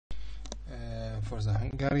for the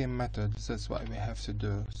Hungarian method, that's what we have to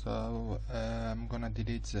do. So I'm gonna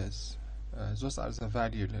delete this. Those are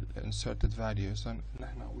the inserted values. So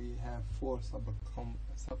now we have four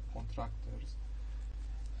subcontractors.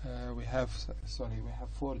 We have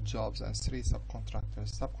four jobs and three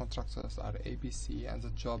subcontractors. Subcontractors are ABC, and the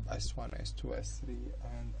job S1, S2, S3,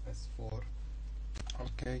 and S4.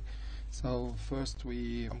 Okay, so first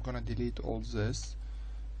I'm gonna delete all this,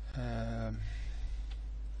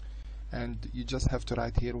 and you just have to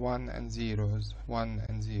write here 1 and zeros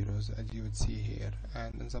as you would see here,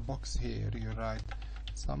 and in the box here you write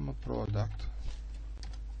sum of product,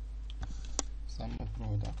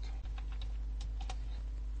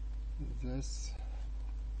 this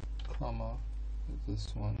comma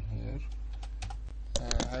this one here.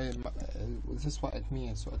 This is what it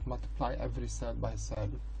means, so it multiply every cell by cell.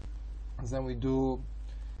 Then we do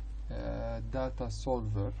data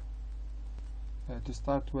solver to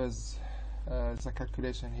start with the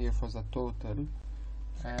calculation here for the total,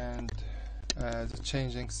 and the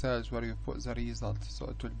changing cells where you put the result. So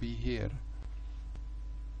it will be here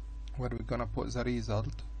where we're gonna put the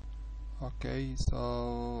result. Okay,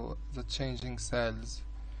 so the changing cells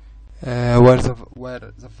where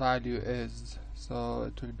the value is, so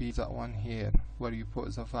it will be that one here where you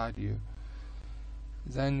put the value.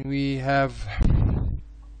 Then we have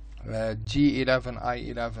G11,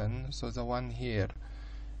 I11, so the one here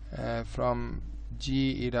from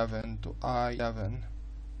G11 to I11,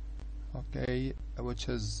 okay, which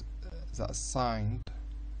is the assigned,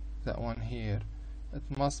 that one here, it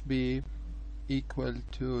must be equal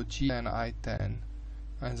to G10, I10,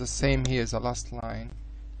 and the same here is the last line,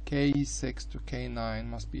 K6 to K9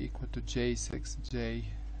 must be equal to J6,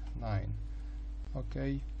 J9.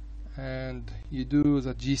 Okay, and you do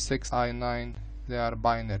the G6, I9, they are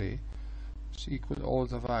binary, which equal all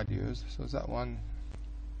the values, so that one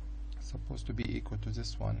is supposed to be equal to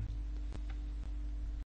this one.